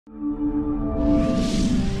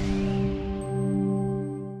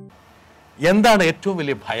എന്താണ് ഏറ്റവും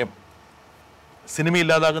വലിയ ഭയം? സിനിമ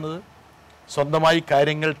ഇല്ലാതാകുന്നത്, സ്വന്തമായി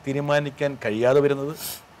കാര്യങ്ങൾ തീരുമാനിക്കാൻ കഴിയാതെ വരുന്നത്,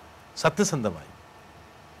 സത്യസന്ധമായി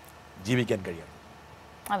ജീവിക്കാൻ കഴിയാതെ?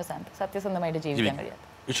 അവസാനത്തെ സത്യസന്ധമായിട്ട് ജീവിക്കാൻ കഴിയാതെ.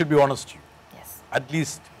 You should be honest to you. Yes. At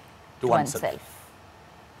least to oneself.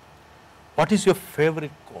 What is your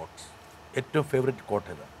favorite quote? ഏറ്റവും favorite quote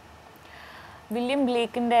ഏതാ? വില്യം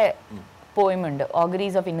ബ്ലേക്കിന്റെ പോയം ഉണ്ട്,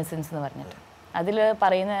 ഓഗറീസ് ഓഫ് ഇന്നസെൻസ് എന്ന് പറഞ്ഞിട്ട്. അതിൽ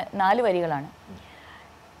പറയുന്ന 4 വരികളാണ്.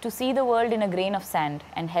 To see the world in a grain of sand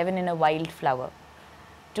and heaven in a wild flower.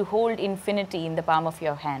 To hold infinity in the palm of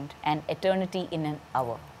your hand and eternity in an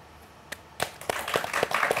hour.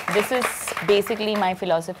 This is basically my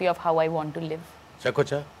philosophy of how I want to live.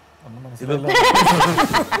 Chackochan?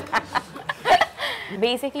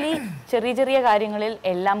 Basically, ചെറിയ കാര്യങ്ങളിൽ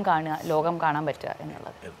എല്ലാം കാണുക, ലോകം കാണാൻ പറ്റുക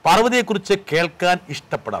എന്നുള്ളത്. പാർവതിയെക്കുറിച്ച് കേൾക്കാൻ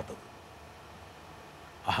ഇഷ്ടപ്പെടാത്തത്?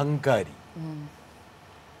 അഹങ്കാരി,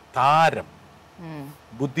 താരം,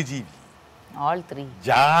 ബുദ്ധിജീവി, All 3.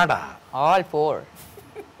 ജാട. All 4.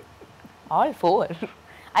 All 4.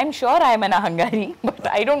 I'm sure I'm an ahangari, but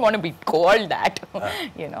I don't want to be called that.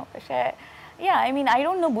 You know. Yeah, I mean, I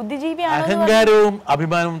don't know. ബുദ്ധിജീവി ആണോ? അഹങ്കാരവും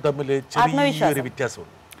അഭിമാനവും തമ്മിൽ ചെറിയൊരു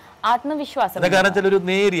വ്യത്യാസമുണ്ട്. ആത്മവിശ്വാസം. കാരണം ഒരു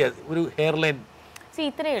നേരിയ ഒരു ഹെയർലൈൻ. See,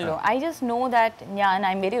 ഇത്രയേ ഉള്ളൂ. I just know that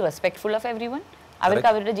I'm very respectful of everyone. അവർക്ക്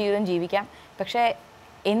അവരുടെ ജീവിതം ജീവിക്കാം. പക്ഷേ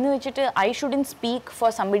എന്ന് വെച്ചിട്ട് I shouldn't speak for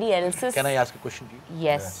somebody else's. Can I ask a question to you?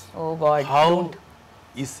 Yes. Oh God. How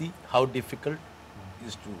easy, how difficult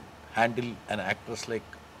is to handle an actress like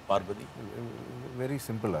Parvati? Very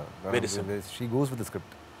simple. Very simple. She goes with the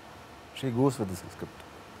script.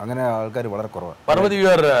 അങ്ങനെ ആൾക്കാർ വളരെ കുറവാണ്. Parvati, you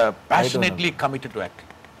are passionately committed to acting.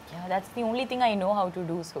 Yeah, that's the only thing I know how to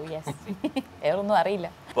do. So yes. വേറൊന്നും അറിയില്ല.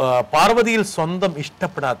 പാർവതിയിൽ സ്വന്തം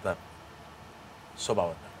ഇഷ്ടപ്പെടാത്ത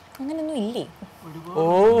സ്വഭാവം? അങ്ങനെയൊന്നും ഇല്ലേ? ഓ.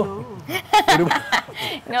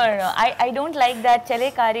 No. I don't like that. ചില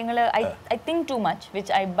കാര്യങ്ങൾ I think too much, which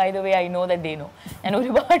by the way I know that they know. ഞാൻ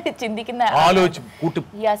ഒരുപാട് ചിന്തിക്കുന്ന ആലോചിച്ച് കൂട്ടും.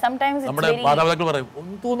 Yeah, sometimes it's നമ്മുടെ മാതാപിതാക്കൾ പറയും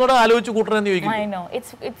ഒന്നുകൂടെ ആലോചിച്ച് കൂട്ടണമെന്ന് ചോദിക്കും. I know.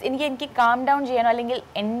 It's എനിക്ക് calm down ചെയ്യാനോ അല്ലെങ്കിൽ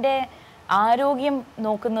എൻ്റെ ആരോഗ്യം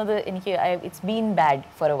നോക്കുന്നത് എനിക്ക് it's been bad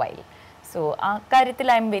for a while. So ആ കാര്യത്തിൽ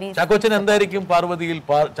I am very. ചാക്കോച്ചൻ എന്തായിരിക്കും പാർവതിയിൽ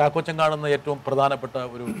ചാക്കോച്ചൻ കാണുന്ന ഏറ്റവും പ്രധാനപ്പെട്ട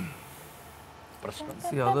ഒരു പ്രശ്നം?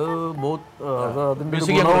 അത് അതിന്റെ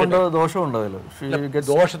ഗുണമുണ്ട് ദോഷമുണ്ട്.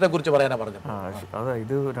 ദോഷത്തെ കുറിച്ച് പറയാനാ പറഞ്ഞത്. അതെ,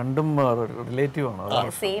 ഇത് രണ്ടും റിലേറ്റീവ് ആണ്.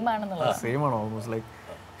 സെയിം ആണെന്നുള്ളത്. സെയിം ആണ്. Almost like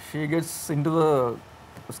she gets into the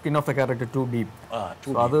skin of the character to deep.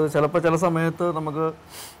 അത് ചിലപ്പോൾ ചില സമയത്ത് നമുക്ക്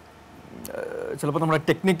ചിലപ്പോൾ നമ്മുടെ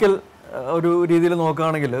ടെക്നിക്കൽ ഒരു രീതിയിൽ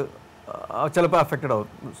നോക്കുകയാണെങ്കിൽ ചിലപ്പോൾ അഫക്റ്റഡ് ആവും.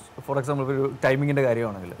 ഫോർ എക്സാമ്പിൾ ഒരു ടൈമിങ്ങിന്റെ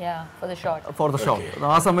കാര്യമാണെങ്കിൽ ഫോർ ദ ഷോട്ട്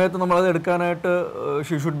ആ സമയത്ത് നമ്മളത് എടുക്കാനായിട്ട്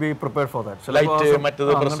she should be prepared for that.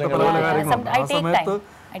 അങ്ങനത്തെ പല പല കാര്യങ്ങളുണ്ട്. ആ സമയത്ത്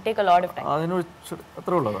അതിന്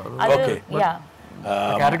അത്രേ ഉള്ളത്.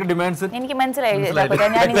 Character demands. എനിക്ക് മനസ്സിലായി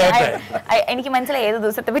ഏത്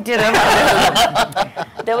ദിവസത്തെ പറ്റിയാണ്.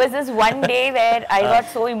 There was this one day where I got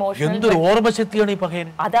so emotional. എന്തൊരു ഓർമ്മശക്തിയാണ് ഈ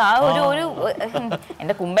പകയന്. അതാ ഒരു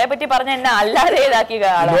എന്റെ കുമ്പയെ പറ്റി പറഞ്ഞ എന്നെ അല്ലാതെ ഇതാക്കി.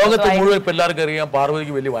 ലോകത്ത് മുഴുവൻ ഇപ്പൊ എല്ലാവർക്കും അറിയാം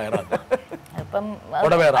പാർവതിക്ക് വലിയ വയറാണ്.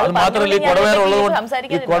 കൊടവേർ. അത് മാത്രമല്ല ഈ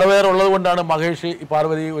കൊടവേർ ഉള്ളത് കൊണ്ടാണ് മഹേഷ് ഈ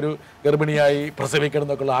പാർവതി ഒരു ഗർഭിണിയായി പ്രസവിക്കണം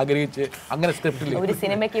എന്നൊക്കെ ആഗ്രഹിച്ച് അങ്ങനെ സ്ക്രിപ്റ്റിൽ ഒരു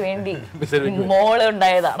സിനിമയ്ക്ക് വേണ്ടി മോള്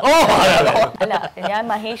ഉണ്ടായതാണ്. അല്ല, ഞാൻ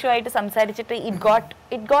മഹേഷുമായിട്ട് സംസാരിച്ചിട്ട്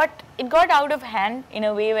it got out of hand in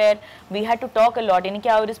a way where we had to talk a lot. എനിക്ക്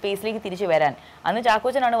ആ ഒരു സ്പേസിലേക്ക് തിരിച്ചു വരാൻ അന്ന്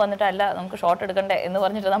ചാക്കോച്ചനാണ് വന്നിട്ട് അല്ല നമുക്ക് ഷോട്ട് എടുക്കണ്ടേ എന്ന്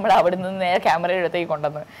പറഞ്ഞിട്ട് നമ്മൾ അവിടെ നിന്ന് നേരെ ക്യാമറയുടെ അടുത്തേക്ക്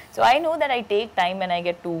കൊണ്ടുവന്നത്. So I know that I take time and I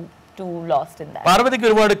get too lost in that. പാർവതിക്ക്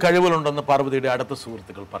ഒരുപാട് കഴിവുകളുണ്ടെന്ന് പാർവതിയുടെ അടുത്ത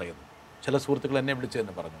സുഹൃത്തുക്കൾ പറയുന്നു. ചില സുഹൃത്തുക്കൾ എന്നെ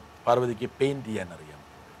വിളിച്ചെന്ന് പറഞ്ഞു പാർവതിക്ക് പെയിന്റ് ചെയ്യാൻ അറിയാം.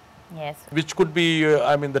 Yes. Which could be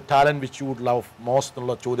the talent which you would love most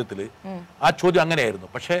എന്നുള്ള ചോദ്യത്തിൽ ആ ചോദ്യം അങ്ങനെയായിരുന്നു.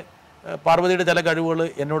 പക്ഷേ പാർവതിയുടെ ചില കഴിവുകൾ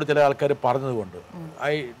എന്നോട് ചില ആൾക്കാർ പറഞ്ഞതുകൊണ്ട്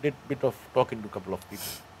I did bit of talking to couple of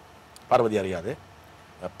people. Parvathi അറിയാതെ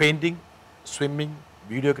painting, swimming,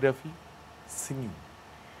 videography, singing.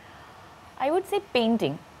 I would say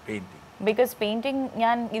painting. Because painting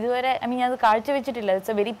ഞാൻ ഇതുവരെ അത് കാഴ്ചവെച്ചിട്ടില്ല. It's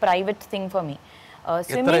a very private thing for me.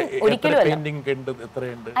 Swimming ഒരിക്കലും അല്ല.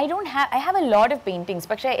 I have a lot of paintings.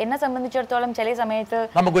 പക്ഷേ എന്നെ സംബന്ധിച്ചിടത്തോളം ചില സമയത്ത്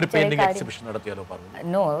നമുക്കൊരു painting exhibition നടത്തിയാലോ?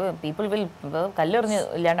 No, people will കല്ലെറിഞ്ഞ്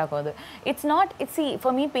ഇല്ലാണ്ടാക്കും അത്. It's not, see,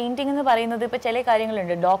 for me painting എന്ന് പറയുന്നത് ഇപ്പോൾ ചില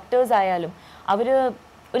കാര്യങ്ങളുണ്ട്. ഡോക്ടേഴ്സ് ആയാലും അവർ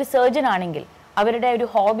ഒരു സർജൻ ആണെങ്കിൽ അവരുടെ ഒരു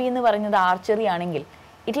ഹോബി എന്ന് പറയുന്നത് ആർച്ചറി ആണെങ്കിൽ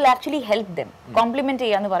it will actually help them. Complement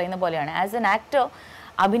ചെയ്യാന്ന് പറയുന്ന പോലെയാണ്. ആസ് എൻ ആക്ടർ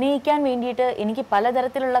അഭിനയിക്കാൻ വേണ്ടിയിട്ട് എനിക്ക്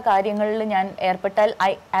പലതരത്തിലുള്ള കാര്യങ്ങളിൽ ഞാൻ ഏർപ്പെട്ടാൽ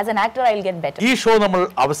as an actor I will get better. ഈ ഷോ നമ്മൾ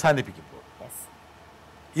അവസാനിപ്പിക്കുമ്പോൾ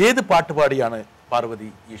ഏത് പാട്ട് പാടിയാണ് പാർവതി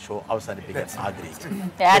ഈ ഷോ അവസാനിപ്പിക്കാൻ ആഗ്രഹിക്കുന്നത്?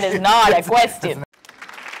 That is not a question.